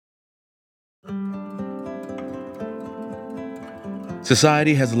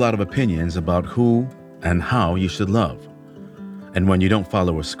Society has a lot of opinions about who and how you should love. And when you don't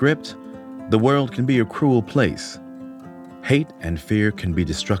follow a script, the world can be a cruel place. Hate and fear can be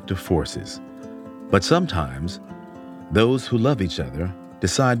destructive forces. But sometimes, those who love each other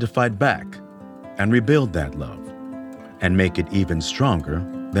decide to fight back and rebuild that love and make it even stronger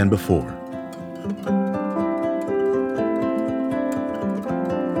than before.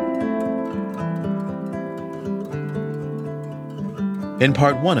 In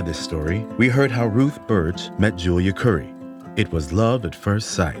part one of this story, we heard how Ruth Birch met Julia Curry. It was love at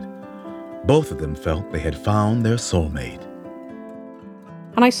first sight. Both of them felt they had found their soulmate.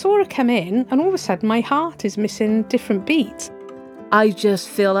 And I saw her come in, and all of a sudden my heart is missing different beats. I just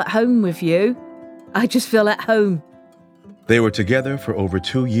feel at home with you. I just feel at home. They were together for over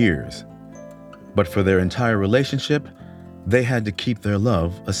 2 years. But for their entire relationship, they had to keep their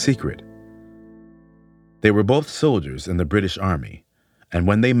love a secret. They were both soldiers in the British Army. And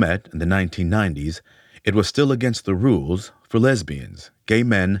when they met in the 1990s, it was still against the rules for lesbians, gay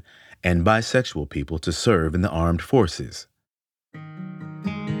men, and bisexual people to serve in the armed forces.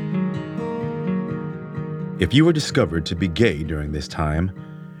 If you were discovered to be gay during this time,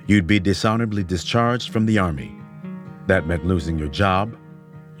 you'd be dishonorably discharged from the Army. That meant losing your job,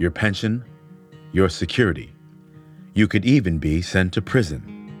 your pension, your security. You could even be sent to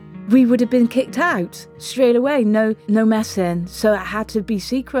prison. We would have been kicked out straight away, no messing, so it had to be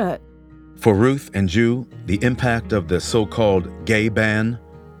secret. For Ruth and Ju, the impact of the so-called gay ban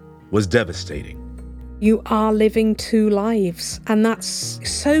was devastating. You are living two lives, and that's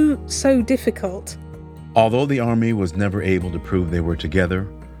so difficult. Although the Army was never able to prove they were together,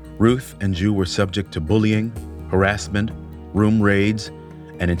 Ruth and Ju were subject to bullying, harassment, room raids,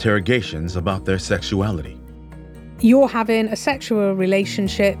 and interrogations about their sexuality. You're having a sexual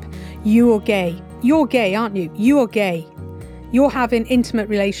relationship, you're gay. You're gay, aren't you? You're gay. You're having intimate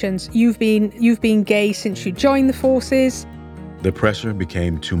relations. You've been gay since you joined the forces. The pressure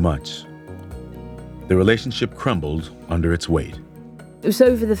became too much. The relationship crumbled under its weight. It was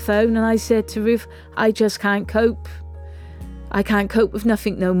over the phone, and I said to Ruth, I just can't cope. I can't cope with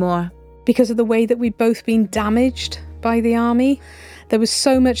nothing no more. Because of the way that we'd both been damaged by the Army, there was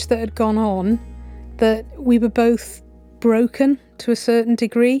so much that had gone on that we were both broken to a certain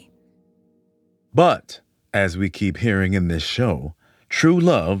degree. But, as we keep hearing in this show, true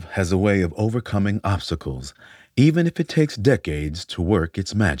love has a way of overcoming obstacles, even if it takes decades to work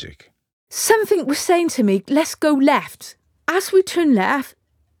its magic. Something was saying to me, let's go left. As we turned left,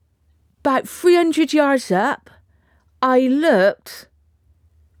 about 300 yards up, I looked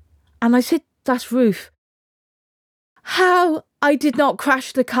and I said, that's Ruth. How I did not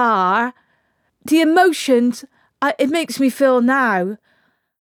crash the car, the emotions, it makes me feel now.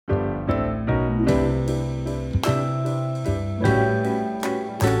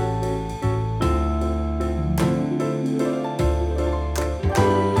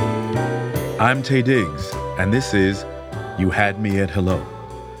 I'm Taye Diggs, and this is You Had Me at Hello,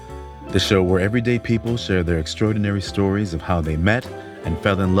 the show where everyday people share their extraordinary stories of how they met and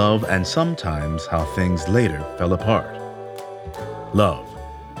fell in love, and sometimes how things later fell apart. Love,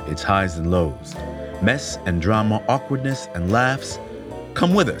 its highs and lows, mess and drama, awkwardness and laughs.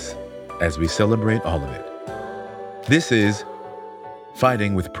 Come with us as we celebrate all of it. This is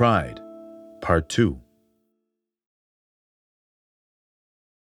Fighting with Pride, Part 2.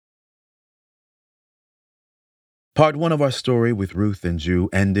 Part 1 of our story with Ruth and Ju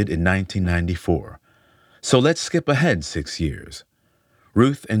ended in 1994. So let's skip ahead 6 years.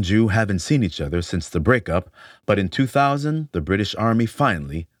 Ruth and Ju haven't seen each other since the breakup, but in 2000, the British Army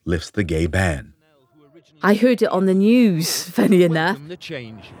finally lifts the gay ban. I heard it on the news, funny enough.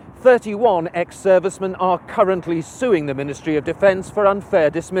 31 ex-servicemen are currently suing the Ministry of Defence for unfair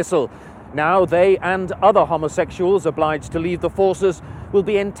dismissal. Now they and other homosexuals obliged to leave the forces will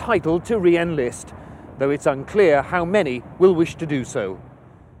be entitled to re-enlist, though it's unclear how many will wish to do so.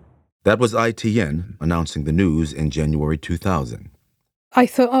 That was ITN announcing the news in January 2000. I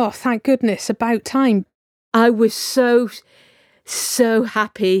thought, oh, thank goodness, about time. I was so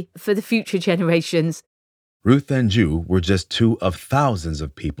happy for the future generations. Ruth and Ju were just two of thousands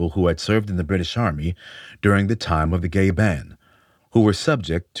of people who had served in the British Army during the time of the gay ban, who were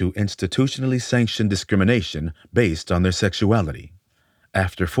subject to institutionally sanctioned discrimination based on their sexuality.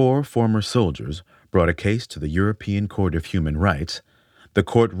 After 4 former soldiers brought a case to the European Court of Human Rights, the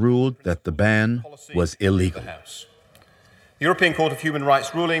court ruled that the ban was illegal. The European Court of Human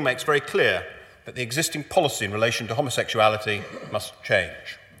Rights ruling makes very clear that the existing policy in relation to homosexuality must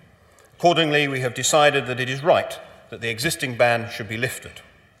change. Accordingly, we have decided that it is right that the existing ban should be lifted.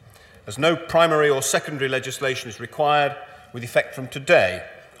 As no primary or secondary legislation is required, with effect from today,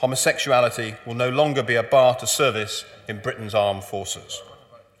 homosexuality will no longer be a bar to service in Britain's armed forces.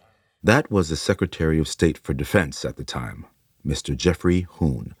 That was the Secretary of State for Defence at the time, Mr. Geoffrey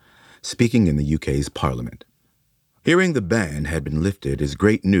Hoon, speaking in the UK's Parliament. Hearing the ban had been lifted is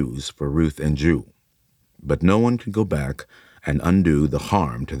great news for Ruth and Ju, but no one can go back and undo the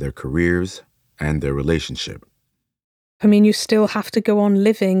harm to their careers and their relationship. I mean, you still have to go on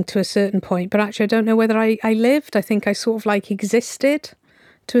living to a certain point, but actually I don't know whether I lived. I think I sort of like existed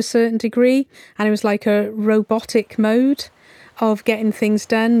to a certain degree, and it was like a robotic mode of getting things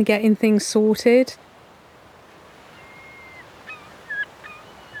done, getting things sorted.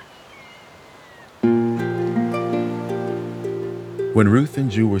 When Ruth and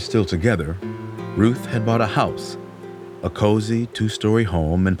Ju were still together, Ruth had bought a house, a cozy 2-story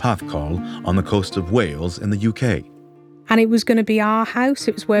home in Pathcall on the coast of Wales in the UK. And it was going to be our house.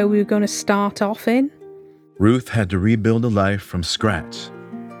 It was where we were going to start off in. Ruth had to rebuild a life from scratch,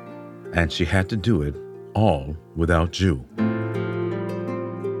 and she had to do it all without Ju.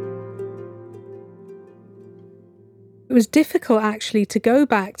 It was difficult actually to go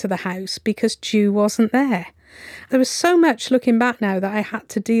back to the house because Ju wasn't there. There was so much looking back now that I had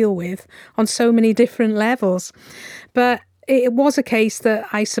to deal with on so many different levels. But it was a case that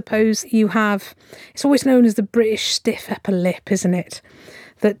I suppose you have, it's always known as the British stiff upper lip, isn't it?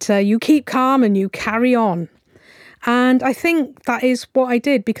 That you keep calm and you carry on. And I think that is what I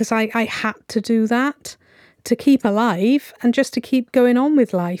did because I had to do that to keep alive and just to keep going on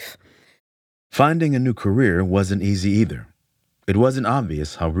with life. Finding a new career wasn't easy either. It wasn't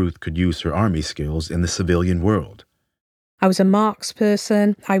obvious how Ruth could use her army skills in the civilian world. I was a marks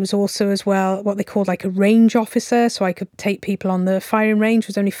person. I was also as well what they called like a range officer, so I could take people on the firing range. There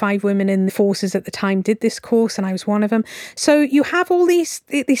was only 5 women in the forces at the time did this course, and I was one of them. So you have all these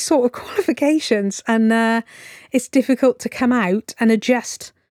sort of qualifications, and it's difficult to come out and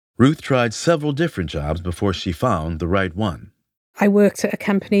adjust. Ruth tried several different jobs before she found the right one. I worked at a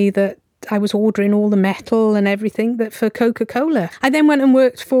company that I was ordering all the metal and everything that for Coca-Cola. I then went and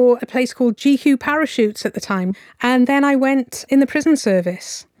worked for a place called GQ Parachutes at the time. And then I went in the prison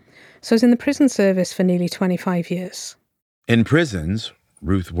service. So I was in the prison service for nearly 25 years. In prisons,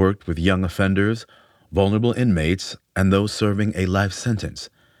 Ruth worked with young offenders, vulnerable inmates, and those serving a life sentence.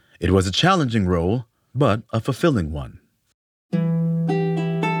 It was a challenging role, but a fulfilling one.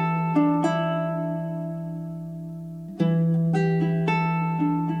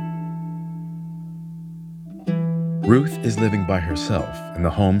 Ruth is living by herself in the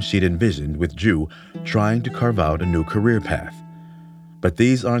home she'd envisioned with Ju trying to carve out a new career path. But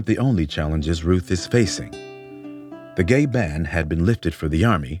these aren't the only challenges Ruth is facing. The gay ban had been lifted for the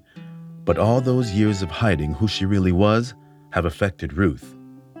army, but all those years of hiding who she really was have affected Ruth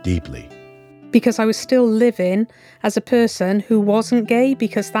deeply. Because I was still living as a person who wasn't gay,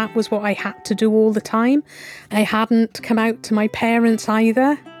 because that was what I had to do all the time. I hadn't come out to my parents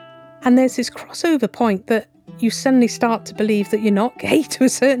either. And there's this crossover point that you suddenly start to believe that you're not gay to a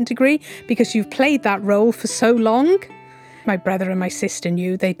certain degree because you've played that role for so long. My brother and my sister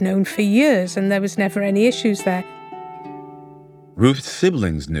knew, they'd known for years, and there was never any issues there. Ruth's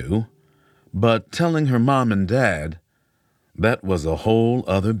siblings knew, but telling her mom and dad, that was a whole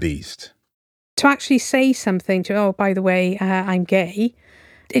other beast. To actually say something to, oh, by the way, I'm gay,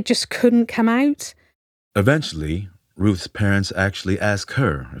 it just couldn't come out. Eventually, Ruth's parents actually ask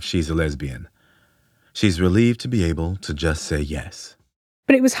her if she's a lesbian. She's relieved to be able to just say yes.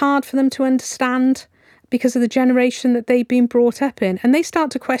 But it was hard for them to understand because of the generation that they'd been brought up in. And they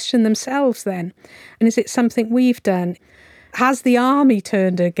start to question themselves then. And is it something we've done? Has the army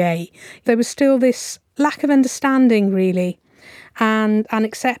turned her gay? There was still this lack of understanding, really, and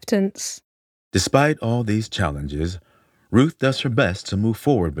acceptance. Despite all these challenges, Ruth does her best to move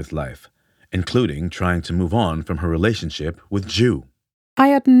forward with life, including trying to move on from her relationship with Ju. I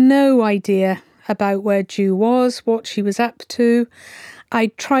had no idea about where Ju was, what she was up to. I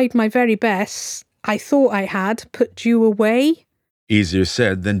tried my very best. I thought I had put Ju away. Easier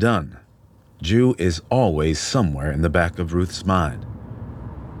said than done. Ju is always somewhere in the back of Ruth's mind.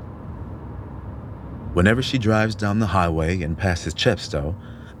 Whenever she drives down the highway and passes Chepstow,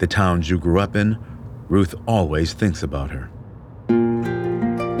 the town Ju grew up in, Ruth always thinks about her.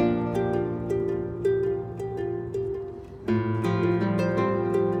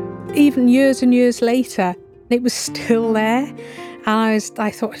 Even years and years later, it was still there. And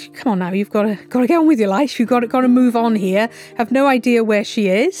I thought, come on now, you've got to get on with your life. You've got to move on here. I have no idea where she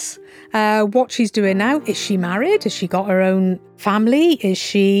is, what she's doing now. Is she married? Has she got her own family? Is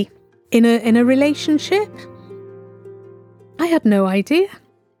she in a relationship? I had no idea.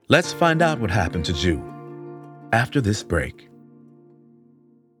 Let's find out what happened to Ju. after this break.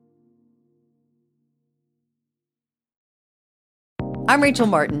 I'm Rachel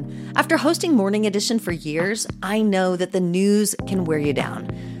Martin. After hosting Morning Edition for years, I know that the news can wear you down.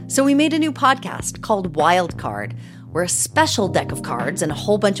 So we made a new podcast called Wild Card, where a special deck of cards and a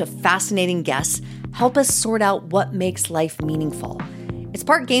whole bunch of fascinating guests help us sort out what makes life meaningful. It's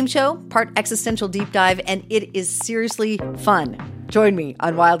part game show, part existential deep dive, and it is seriously fun. Join me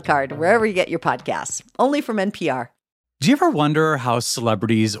on Wild Card, wherever you get your podcasts, only from NPR. Do you ever wonder how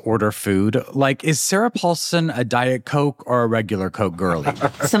celebrities order food? Like, is Sarah Paulson a Diet Coke or a regular Coke girlie?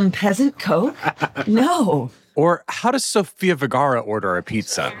 Some peasant Coke? No. Or how does Sofia Vergara order a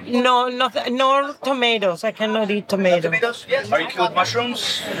pizza? No tomatoes. I cannot eat tomatoes. Yes. Are you cool with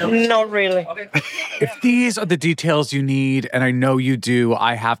mushrooms? Not really. If these are the details you need, and I know you do,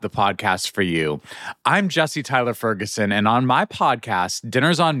 I have the podcast for you. I'm Jesse Tyler Ferguson, and on my podcast,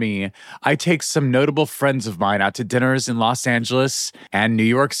 Dinners on Me, I take some notable friends of mine out to dinners in Los Angeles and New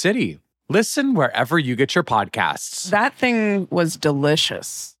York City. Listen wherever you get your podcasts. That thing was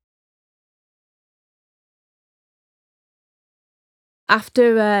delicious.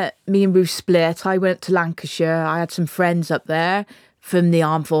 After me and Ruth split, I went to Lancashire. I had some friends up there from the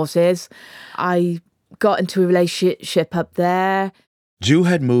armed forces. I got into a relationship up there. Ju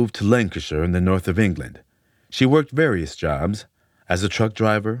had moved to Lancashire in the north of England. She worked various jobs as a truck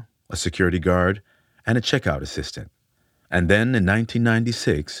driver, a security guard, and a checkout assistant. And then in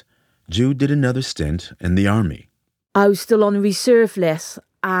 1996, Ju did another stint in the army. I was still on the reserve list,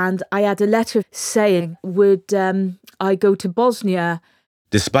 and I had a letter saying, would I go to Bosnia?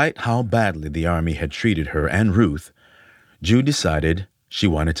 Despite how badly the army had treated her and Ruth, Ju decided she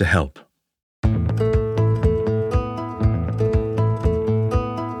wanted to help.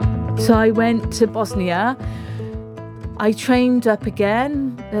 So I went to Bosnia. I trained up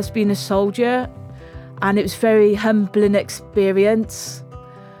again as being a soldier, and it was a very humbling experience.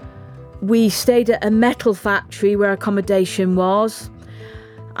 We stayed at a metal factory where accommodation was,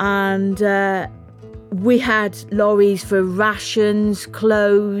 and we had lorries for rations,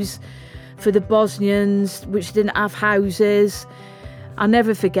 clothes, for the Bosnians, which didn't have houses. I'll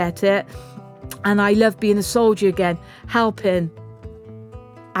never forget it. And I loved being a soldier again, helping.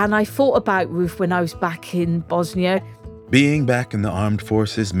 And I thought about Ruth when I was back in Bosnia. Being back in the armed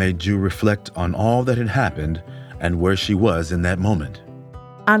forces made Ju reflect on all that had happened and where she was in that moment.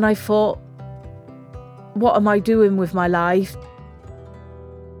 And I thought, what am I doing with my life?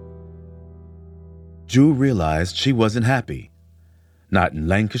 Ju realized she wasn't happy, not in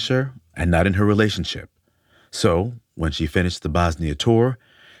Lancashire and not in her relationship. So, when she finished the Bosnia tour,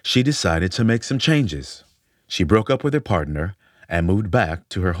 she decided to make some changes. She broke up with her partner and moved back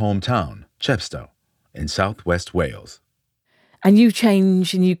to her hometown, Chepstow, in southwest Wales. And you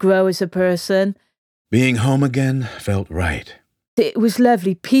change and you grow as a person. Being home again felt right. It was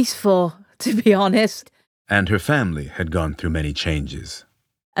lovely, peaceful, to be honest. And her family had gone through many changes.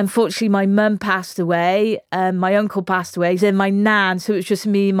 Unfortunately, my mum passed away, and my uncle passed away, then my nan, so it was just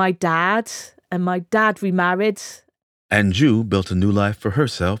me and my dad. And my dad remarried. And Ju built a new life for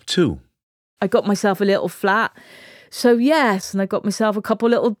herself, too. I got myself a little flat. So yes, and I got myself a couple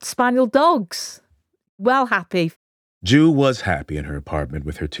little spaniel dogs. Well happy. Ju was happy in her apartment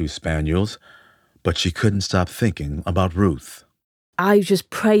with her 2 spaniels, but she couldn't stop thinking about Ruth. I was just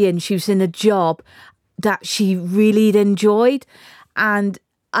praying she was in a job that she really enjoyed, and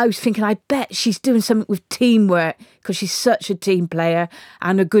I was thinking, I bet she's doing something with teamwork because she's such a team player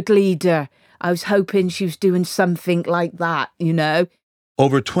and a good leader. I was hoping she was doing something like that, you know.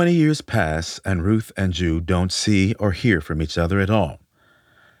 Over 20 years pass, and Ruth and Ju don't see or hear from each other at all.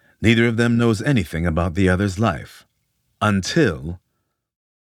 Neither of them knows anything about the other's life until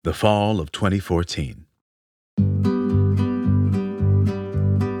the fall of 2014.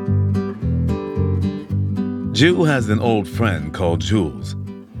 Ju has an old friend called Jules.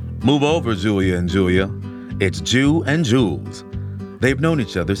 Move over, Julia and Julia. It's Ju and Jules. They've known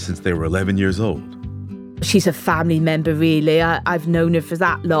each other since they were 11 years old. She's a family member, really. I've known her for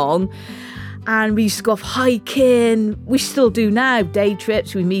that long. And we used to go off hiking. We still do now. Day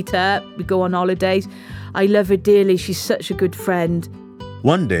trips, we meet up, we go on holidays. I love her dearly. She's such a good friend.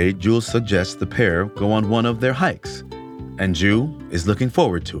 One day, Jules suggests the pair go on one of their hikes. And Ju is looking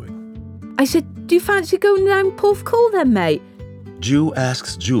forward to it. I said, do you fancy going down Porthcawl then, mate? Ju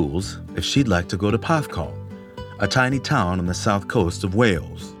asks Jules if she'd like to go to Porthcawl, a tiny town on the south coast of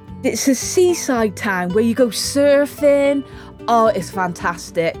Wales. It's a seaside town where you go surfing. Oh, it's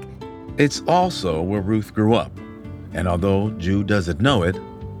fantastic. It's also where Ruth grew up. And although Ju doesn't know it,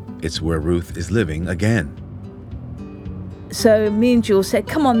 it's where Ruth is living again. So me and Jules said,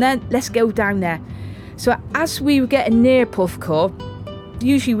 come on then, let's go down there. So as we were getting near Porthcawl,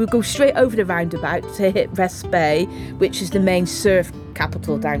 usually we'd go straight over the roundabout to hit West Bay, which is the main surf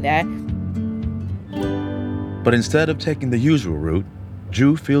capital down there. But instead of taking the usual route,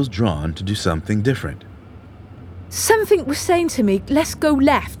 Drew feels drawn to do something different. Something was saying to me, let's go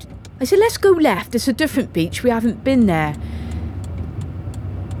left. I said, let's go left. It's a different beach. We haven't been there.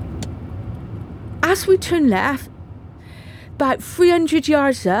 As we turned left, about 300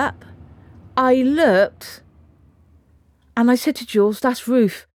 yards up, I looked and I said to Jules, that's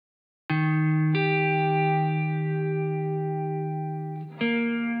Ruth.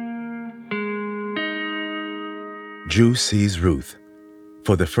 Drew sees Ruth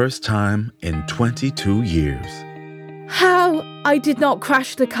for the first time in 22 years. How I did not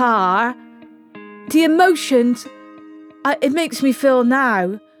crash the car, the emotions, it makes me feel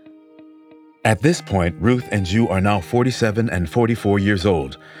now. At this point, Ruth and Drew are now 47 and 44 years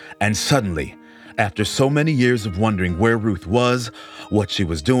old. And suddenly, after so many years of wondering where Ruth was, what she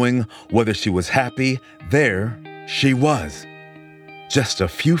was doing, whether she was happy, there she was, just a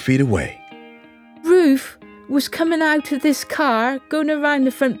few feet away. Ruth was coming out of this car, going around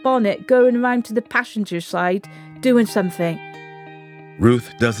the front bonnet, going around to the passenger side, doing something.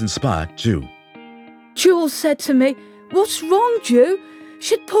 Ruth doesn't spot Drew. Jules said to me, what's wrong, Drew?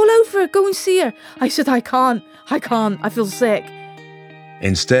 She'd pull over, go and see her. I said, I can't, I feel sick.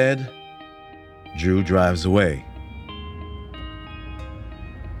 Instead, Drew drives away.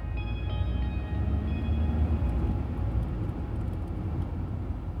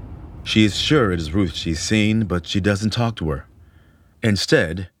 She is sure it is Ruth she's seen, but she doesn't talk to her.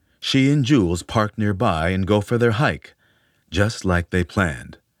 Instead, she and Jules park nearby and go for their hike, just like they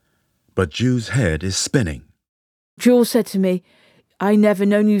planned. But Drew's head is spinning. Jules said to me, I never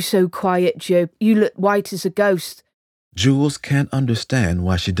known you so quiet, Joe. You look white as a ghost. Jules can't understand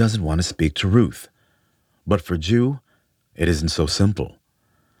why she doesn't want to speak to Ruth. But for Drew, it isn't so simple.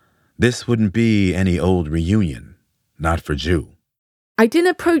 This wouldn't be any old reunion, not for Drew. I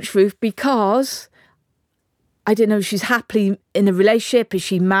didn't approach Ruth because I didn't know if she's happily in a relationship, is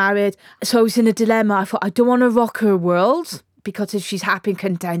she married? So I was in a dilemma. I thought, I don't want to rock her world, because if she's happy and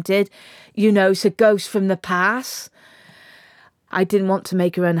contented, it's a ghost from the past. I didn't want to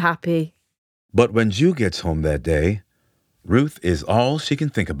make her unhappy. But when Drew gets home that day, Ruth is all she can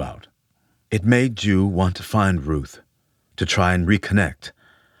think about. It made Drew want to find Ruth, to try and reconnect.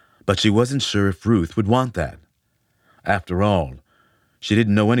 But she wasn't sure if Ruth would want that. After all, she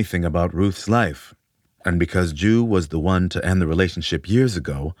didn't know anything about Ruth's life. And because Drew was the one to end the relationship years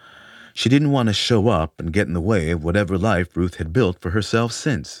ago, she didn't want to show up and get in the way of whatever life Ruth had built for herself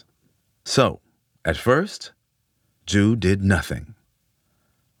since. So, at first, Drew did nothing.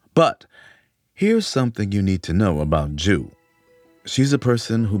 But here's something you need to know about Drew. She's a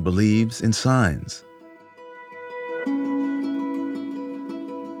person who believes in signs.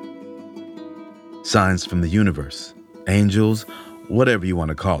 Signs from the universe, angels, whatever you want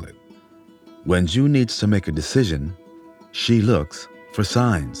to call it. When Drew needs to make a decision, she looks for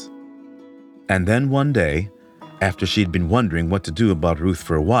signs. And then one day, after she'd been wondering what to do about Ruth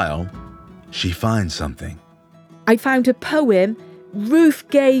for a while, she finds something. I found a poem Ruth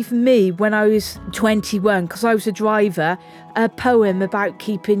gave me when I was 21, because I was a driver, a poem about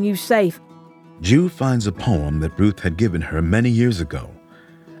keeping you safe. Drew finds a poem that Ruth had given her many years ago.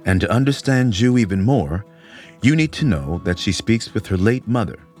 And to understand Drew even more, you need to know that she speaks with her late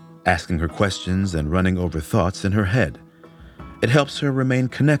mother, asking her questions and running over thoughts in her head. It helps her remain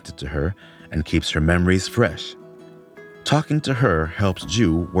connected to her and keeps her memories fresh. Talking to her helps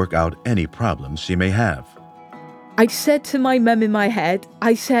Drew work out any problems she may have. I said to my mum in my head,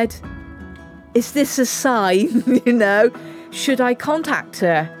 I said, is this a sign, Should I contact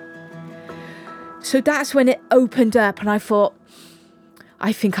her? So that's when it opened up and I thought,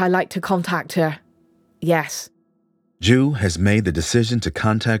 I think I like to contact her. Yes. Drew has made the decision to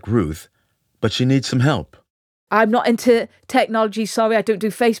contact Ruth, but she needs some help. I'm not into technology, sorry, I don't do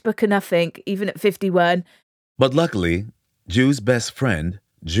Facebook or nothing, even at 51. But luckily, Drew's best friend,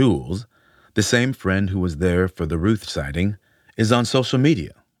 Jules, the same friend who was there for the Ruth sighting, is on social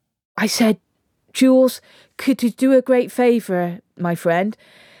media. I said, Jules, could you do a great favour, my friend?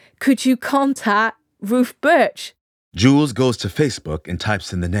 Could you contact Ruth Birch? Jules goes to Facebook and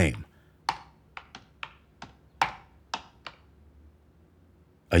types in the name.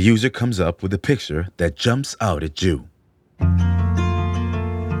 A user comes up with a picture that jumps out at Drew.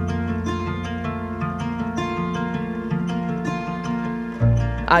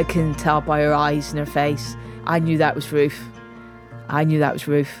 I can tell by her eyes and her face. I knew that was Ruth.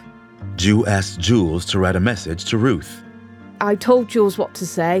 Drew asked Jules to write a message to Ruth. I told Jules what to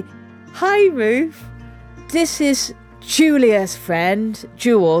say. Hi, Ruth. This is Julia's friend,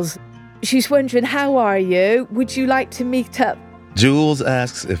 Jules. She's wondering, how are you? Would you like to meet up? Jules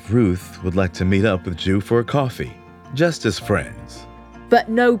asks if Ruth would like to meet up with Ju for a coffee, just as friends. But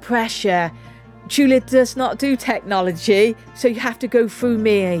no pressure. Julia does not do technology, so you have to go through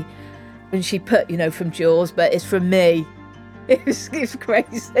me. And she put, from Jules, but it's from me. It was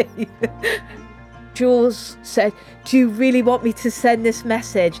crazy. Jules said, do you really want me to send this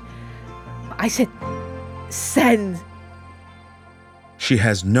message? I said, send. She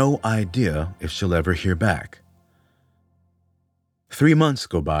has no idea if she'll ever hear back. 3 months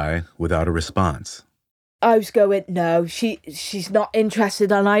go by without a response. I was going, no, she's not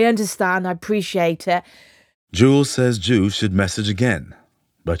interested, and I understand, I appreciate it. Jules says Ju should message again,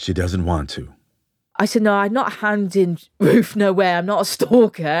 but she doesn't want to. I said, no, I'm not handing Ruth nowhere, I'm not a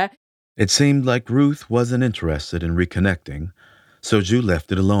stalker. It seemed like Ruth wasn't interested in reconnecting, so Ju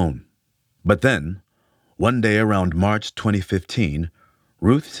left it alone. But then, one day around March 2015,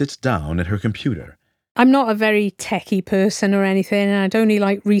 Ruth sits down at her computer. I'm not a very techie person or anything, and I'd only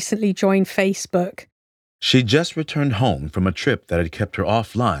recently joined Facebook. She'd just returned home from a trip that had kept her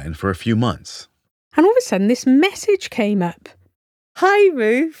offline for a few months. And all of a sudden, this message came up. Hi,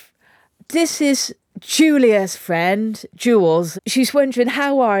 Ruth. This is Julia's friend, Jules. She's wondering,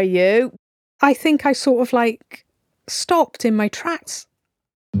 how are you? I think I sort of stopped in my tracks.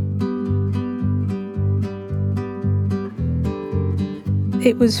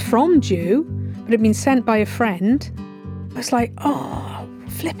 It was from Ju, but it had been sent by a friend. I was like, oh,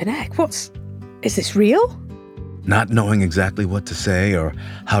 flipping heck, is this real? Not knowing exactly what to say or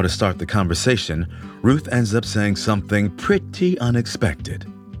how to start the conversation, Ruth ends up saying something pretty unexpected.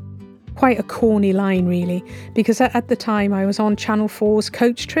 Quite a corny line, really, because at the time I was on Channel 4's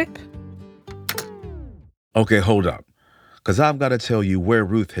Coach Trip. Okay, hold up, because I've got to tell you where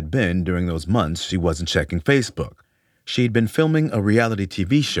Ruth had been during those months she wasn't checking Facebook. She'd been filming a reality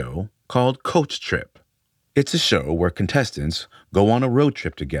TV show called Coach Trip. It's a show where contestants go on a road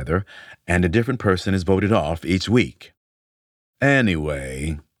trip together and a different person is voted off each week.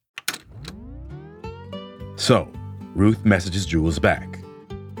 Anyway, so Ruth messages Jules back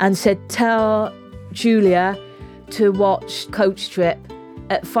and said, tell Julia to watch Coach Trip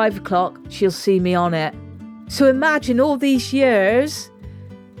at 5 o'clock. She'll see me on it. So imagine all these years,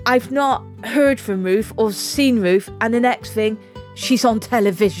 I've not heard from Ruth or seen Ruth, and the next thing, she's on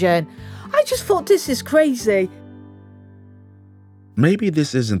television. I just thought, this is crazy. Maybe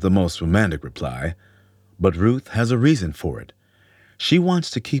this isn't the most romantic reply, but Ruth has a reason for it. She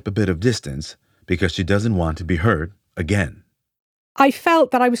wants to keep a bit of distance because she doesn't want to be hurt again. I felt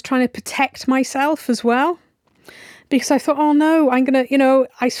that I was trying to protect myself as well, because I thought, oh no, I'm going to,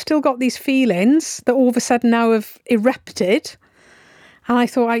 I still got these feelings that all of a sudden now have erupted. And I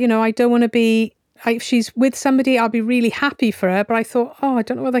thought, I don't want to be, if she's with somebody, I'll be really happy for her. But I thought, I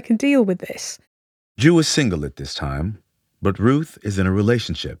don't know whether I can deal with this. Ju is single at this time, but Ruth is in a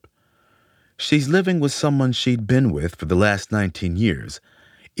relationship. She's living with someone she'd been with for the last 19 years,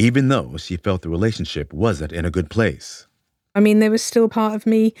 even though she felt the relationship wasn't in a good place. I mean, there was still part of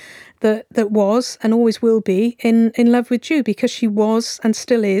me that was and always will be in love with Ju, because she was and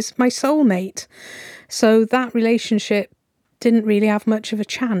still is my soulmate. So that relationship didn't really have much of a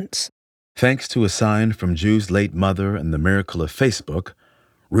chance. Thanks to a sign from Ju's late mother and the miracle of Facebook,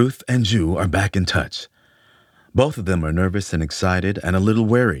 Ruth and Ju are back in touch. Both of them are nervous and excited and a little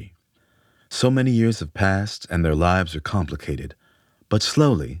wary. So many years have passed and their lives are complicated, but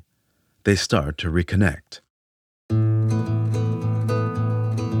slowly they start to reconnect.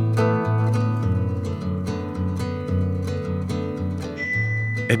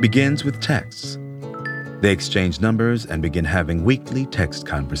 It begins with texts. They exchange numbers and begin having weekly text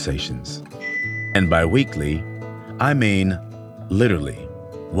conversations. And by weekly, I mean literally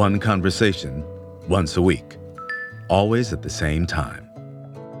one conversation once a week, always at the same time.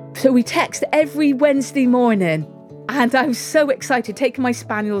 So we text every Wednesday morning, and I was so excited taking my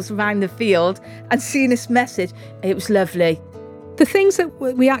spaniels around the field and seeing this message. It was lovely. The things that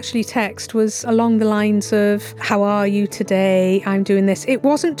we actually text was along the lines of, how are you today? I'm doing this. It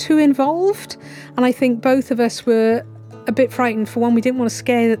wasn't too involved. And I think both of us were a bit frightened. For one, we didn't want to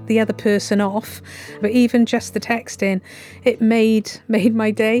scare the other person off. But even just the texting, it made my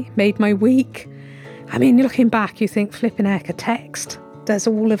day, made my week. I mean, looking back, you think, flipping heck, a text does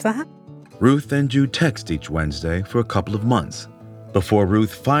all of that. Ruth and Ju text each Wednesday for a couple of months before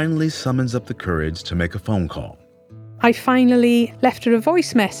Ruth finally summons up the courage to make a phone call. I finally left her a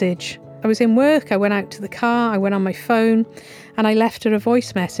voice message. I was in work, I went out to the car, I went on my phone, and I left her a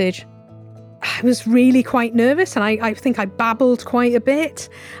voice message. I was really quite nervous, and I think I babbled quite a bit.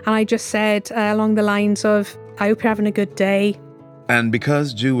 And I just said along the lines of, I hope you're having a good day. And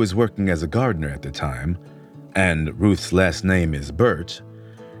because Ju was working as a gardener at the time, and Ruth's last name is Birch,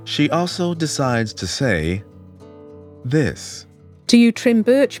 she also decides to say this. Do you trim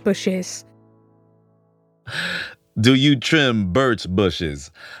birch bushes? Do you trim birch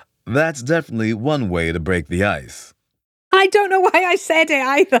bushes? That's definitely one way to break the ice. I don't know why I said it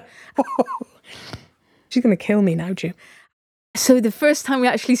either. She's going to kill me now, Ju. So the first time we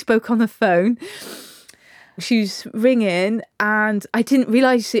actually spoke on the phone, she was ringing and I didn't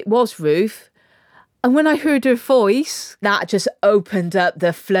realise it was Ruth. And when I heard her voice, that just opened up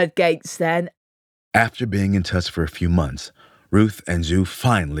the floodgates then. After being in touch for a few months, Ruth and Ju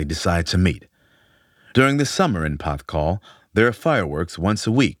finally decide to meet. During the summer in Pathcall, there are fireworks once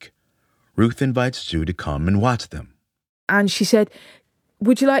a week. Ruth invites Ju to come and watch them. And she said,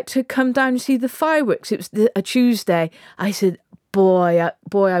 would you like to come down and see the fireworks? It was a Tuesday. I said, boy,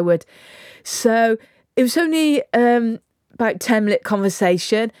 I would. So it was only about 10-minute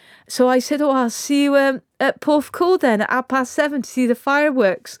conversation. So I said, I'll see you at Pathcall then at 7:30 to see the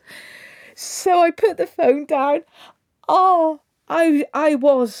fireworks. So I put the phone down. Oh, I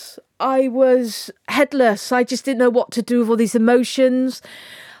was headless. I just didn't know what to do with all these emotions.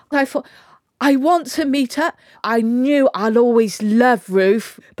 I thought, I want to meet her. I knew I'll always love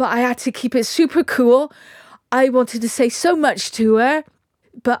Ruth, but I had to keep it super cool. I wanted to say so much to her,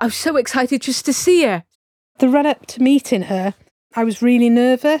 but I was so excited just to see her. The run up to meeting her, I was really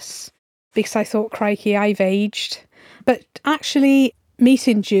nervous because I thought, crikey, I've aged. But actually,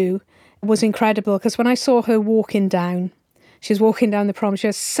 meeting Ju was incredible because when I saw her walking down, she was walking down the prom, she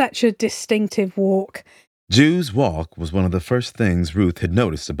has such a distinctive walk. Ju's walk was one of the first things Ruth had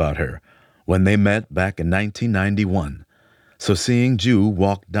noticed about her when they met back in 1991. So seeing Ju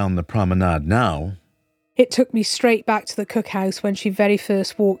walk down the promenade now... It took me straight back to the cookhouse when she very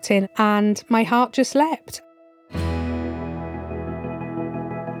first walked in, and my heart just leapt.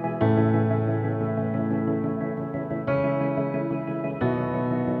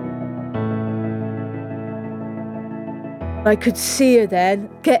 I could see her then,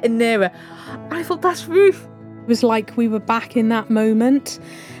 getting nearer. I thought, that's Ruth. It was like we were back in that moment,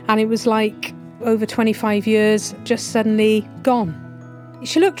 and it was like over 25 years just suddenly gone.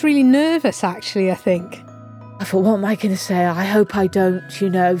 She looked really nervous, actually, I think. I thought, what am I going to say? I hope I don't,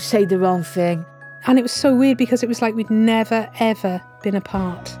 say the wrong thing. And it was so weird because it was like we'd never, ever been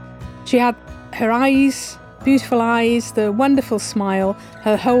apart. She had her eyes, beautiful eyes, the wonderful smile,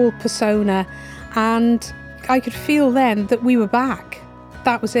 her whole persona, and I could feel then that we were back.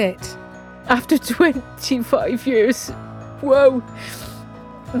 That was it. After 25 years, whoa,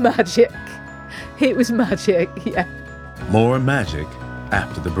 magic. It was magic, yeah. More magic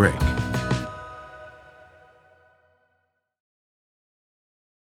after the break.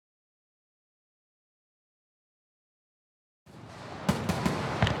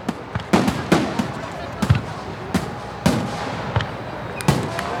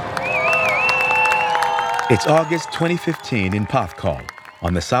 It's August 2015 in Pathcall,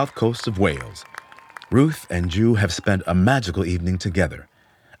 on the south coast of Wales. Ruth and Ju have spent a magical evening together.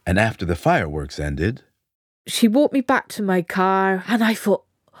 And after the fireworks ended... She walked me back to my car and I thought,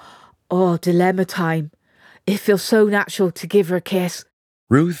 oh, dilemma time. It feels so natural to give her a kiss.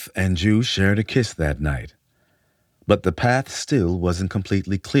 Ruth and Ju shared a kiss that night. But the path still wasn't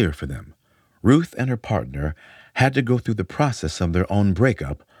completely clear for them. Ruth and her partner had to go through the process of their own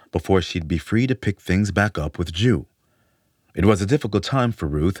breakup before she'd be free to pick things back up with Ju. It was a difficult time for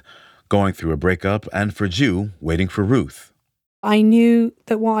Ruth, going through a breakup, and for Ju, waiting for Ruth. I knew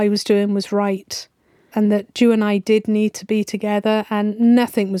that what I was doing was right, and that Ju and I did need to be together, and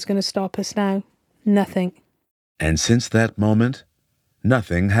nothing was going to stop us now. Nothing. And since that moment,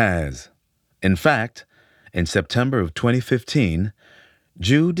 nothing has. In fact, in September of 2015,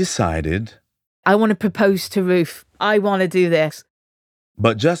 Ju decided... I want to propose to Ruth. I want to do this.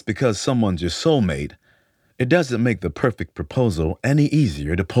 But just because someone's your soulmate, it doesn't make the perfect proposal any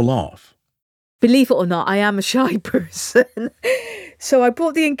easier to pull off. Believe it or not, I am a shy person. So I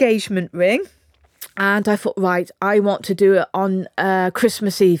bought the engagement ring and I thought, right, I want to do it on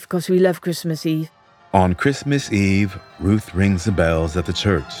Christmas Eve because we love Christmas Eve. On Christmas Eve, Ruth rings the bells at the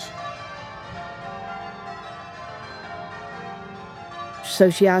church.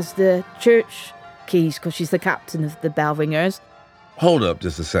 So she has the church keys because she's the captain of the bell ringers. Hold up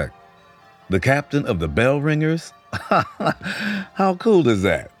just a sec. The captain of the bell ringers? How cool is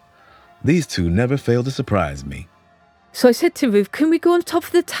that? These two never fail to surprise me. So I said to Ruth, can we go on top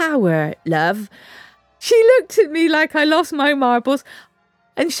of the tower, love? She looked at me like I lost my marbles.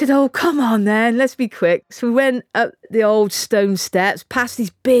 And she said, oh, come on then, let's be quick. So we went up the old stone steps, past these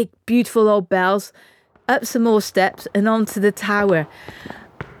big, beautiful old bells, up some more steps and onto the tower.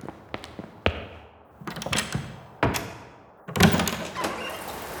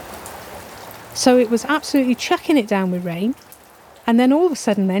 So it was absolutely chucking it down with rain. And then all of a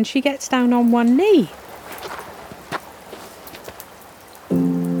sudden then she gets down on one knee.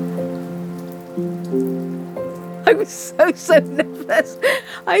 I was so nervous.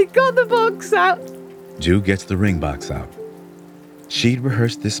 I got the box out. Ju gets the ring box out. She'd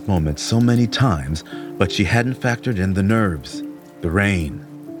rehearsed this moment so many times, but she hadn't factored in the nerves, the rain,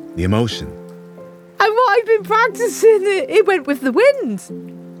 the emotion. And what I'd been practicing, it went with the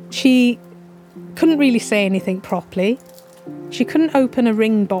wind. She couldn't really say anything properly. She couldn't open a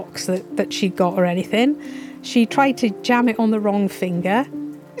ring box that she'd got or anything. She tried to jam it on the wrong finger.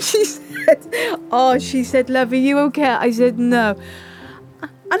 She said, love, are you okay? I said, no.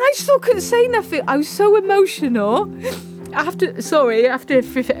 And I still couldn't say nothing. I was so emotional. After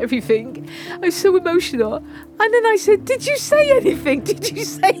everything, I was so emotional. And then I said, did you say anything? Did you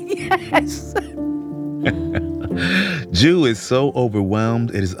say yes? Ju is so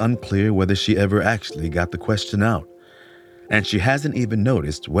overwhelmed it is unclear whether she ever actually got the question out. And she hasn't even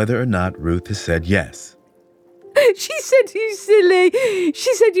noticed whether or not Ruth has said yes. She said, you silly.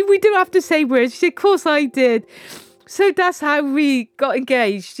 She said, we don't have to say words. She said, of course I did. So that's how we got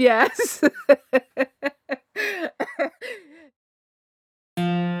engaged, yes.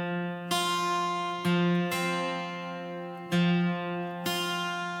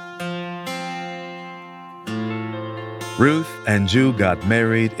 Ruth and Ju got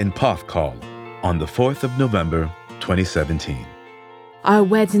married in Porthcawl on the 4th of November, 2017. Our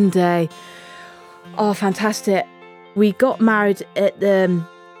wedding day. Oh, fantastic. We got married at the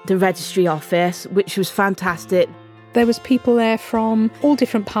registry office, which was fantastic. There was people there from all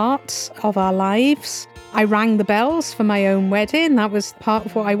different parts of our lives. I rang the bells for my own wedding. That was part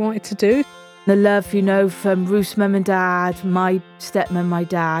of what I wanted to do. The love, from Ruth's mum and dad, my stepmom, my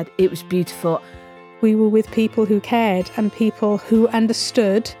dad, it was beautiful. We were with people who cared and people who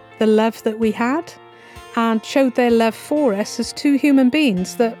understood the love that we had and showed their love for us as two human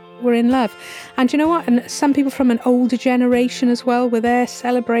beings that were in love. And you know what? And some people from an older generation as well were there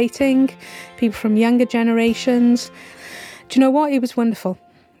celebrating, people from younger generations. Do you know what? It was wonderful.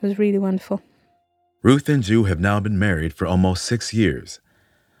 It was really wonderful. Ruth and Ju have now been married for almost 6 years.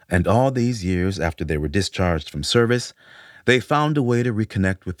 And all these years after they were discharged from service, they found a way to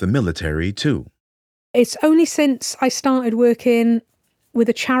reconnect with the military too. It's only since I started working with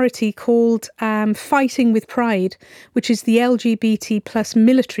a charity called Fighting with Pride, which is the LGBT plus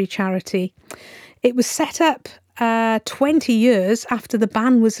military charity. It was set up 20 years after the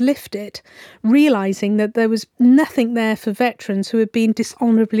ban was lifted, realising that there was nothing there for veterans who had been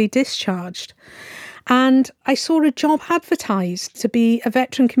dishonourably discharged. And I saw a job advertised to be a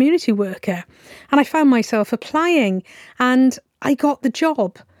veteran community worker. And I found myself applying and I got the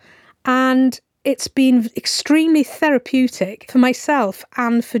job. And it's been extremely therapeutic for myself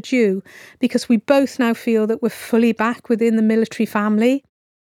and for Ju because we both now feel that we're fully back within the military family.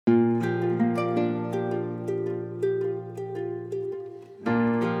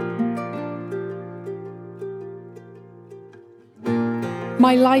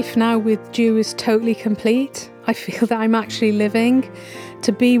 My life now with Ju is totally complete. I feel that I'm actually living.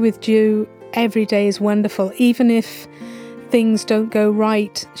 To be with Ju every day is wonderful, even if things don't go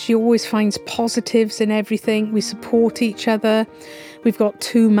right. She always finds positives in everything. We support each other. We've got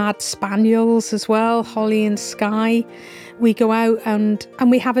 2 mad spaniels as well, Holly and Sky. We go out and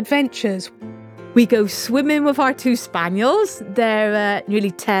we have adventures. We go swimming with our 2 spaniels. They're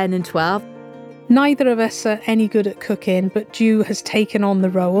nearly 10 and 12. Neither of us are any good at cooking, but Ju has taken on the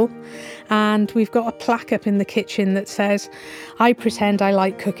role. And we've got a plaque up in the kitchen that says, I pretend I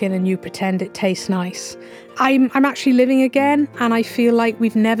like cooking and you pretend it tastes nice. I'm actually living again, and I feel like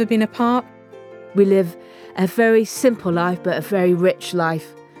we've never been apart. We live a very simple life, but a very rich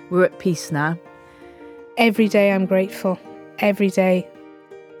life. We're at peace now. Every day I'm grateful. Every day.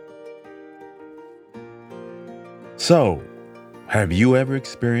 So, have you ever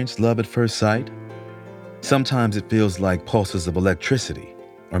experienced love at first sight? Sometimes it feels like pulses of electricity,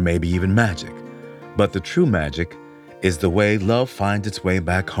 or maybe even magic. But the true magic is the way love finds its way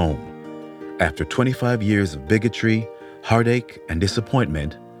back home. After 25 years of bigotry, heartache, and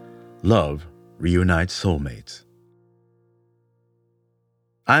disappointment, love reunites soulmates.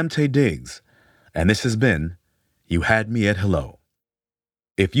 I'm Tay Diggs, and this has been You Had Me at Hello.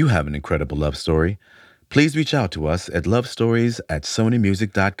 If you have an incredible love story, please reach out to us at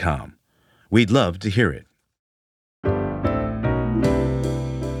lovestories@sonymusic.com. We'd love to hear it.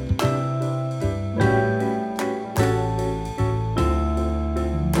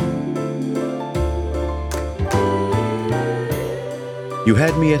 You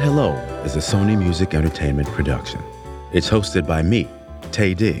Had Me at Hello is a Sony Music Entertainment production. It's hosted by me,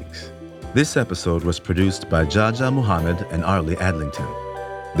 Taye Diggs. This episode was produced by Jaja Muhammad and Arlie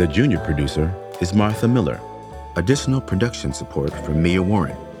Adlington. The junior producer is Martha Miller. Additional production support from Mia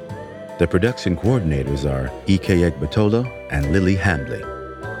Warren. The production coordinators are Ike Ekbatola and Lily Hambley.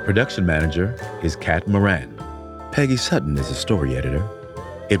 Production manager is Kat Moran. Peggy Sutton is the story editor.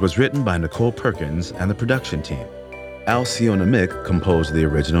 It was written by Nicole Perkins and the production team. Alciona Mick composed the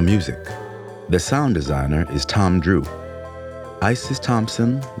original music. The sound designer is Tom Drew. Isis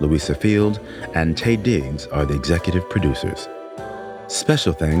Thompson, Louisa Field, and Taye Diggs are the executive producers.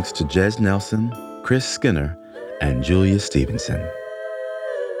 Special thanks to Jez Nelson, Chris Skinner, and Julia Stevenson.